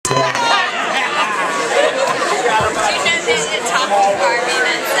Harvey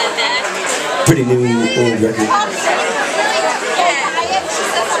that said that. Pretty new old record.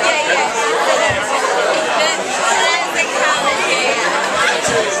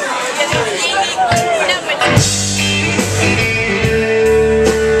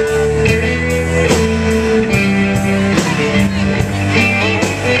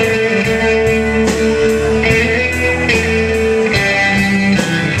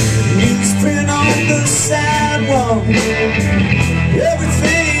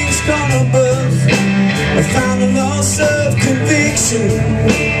 Everything's gonna buzz. I found a loss of conviction.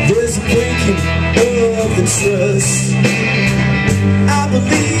 There's a breaking of the trust. I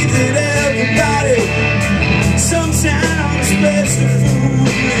believe that everybody sometimes plays the fool.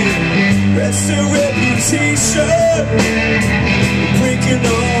 That's a reputation, breaking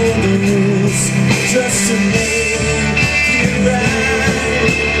all the rules just to make it right.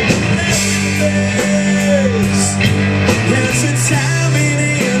 There's a timing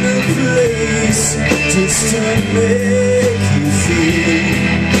and a place just to make you feel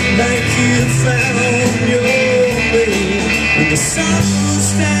like you found your way. When the sun goes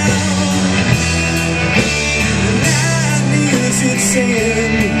down, the night nears its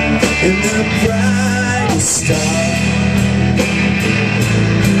end, and the brightest star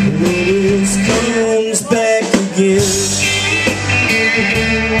always comes back again.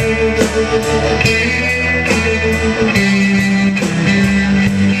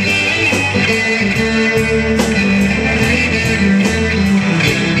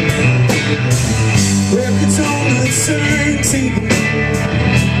 Records on the turntable,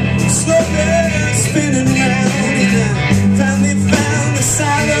 slowly spinning round, and I finally found the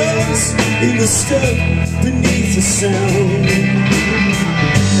silence. It was stuck beneath the sound.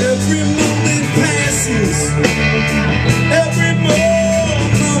 Every moment passes, every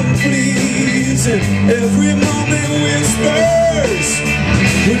moment pleads, and every moment whispers,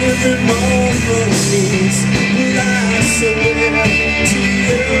 and every moment needs lies somewhere to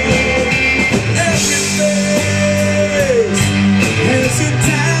you. Every face has a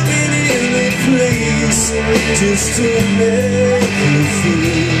diamond in a place just to make you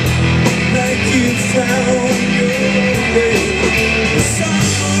feel like you found your way. The sun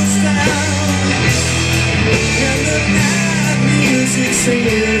goes down and the night nears its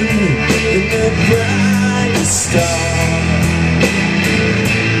end, and the brightest star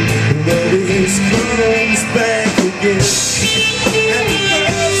always comes back again. At the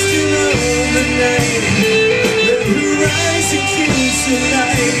bursting of the night, let her eyes accuse the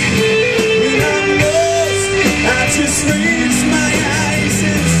light. When I'm lost, I just raise my eyes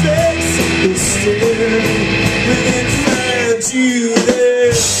and face the stair, and find you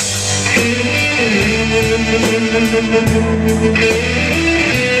there.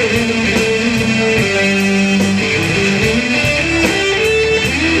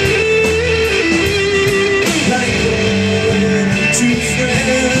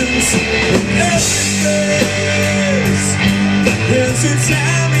 There's a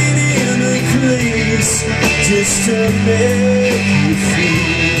timing in a place just to make you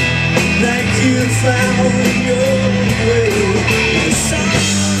feel like you found your way. The sun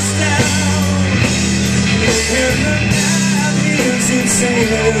goes down and the night nears its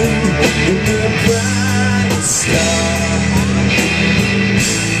end, and the bright star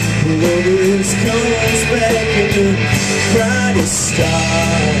always comes back, and the brightest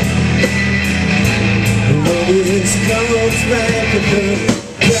star always comes back, and the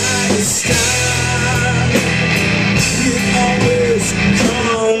brightest star, it always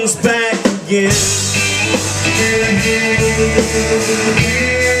comes back again.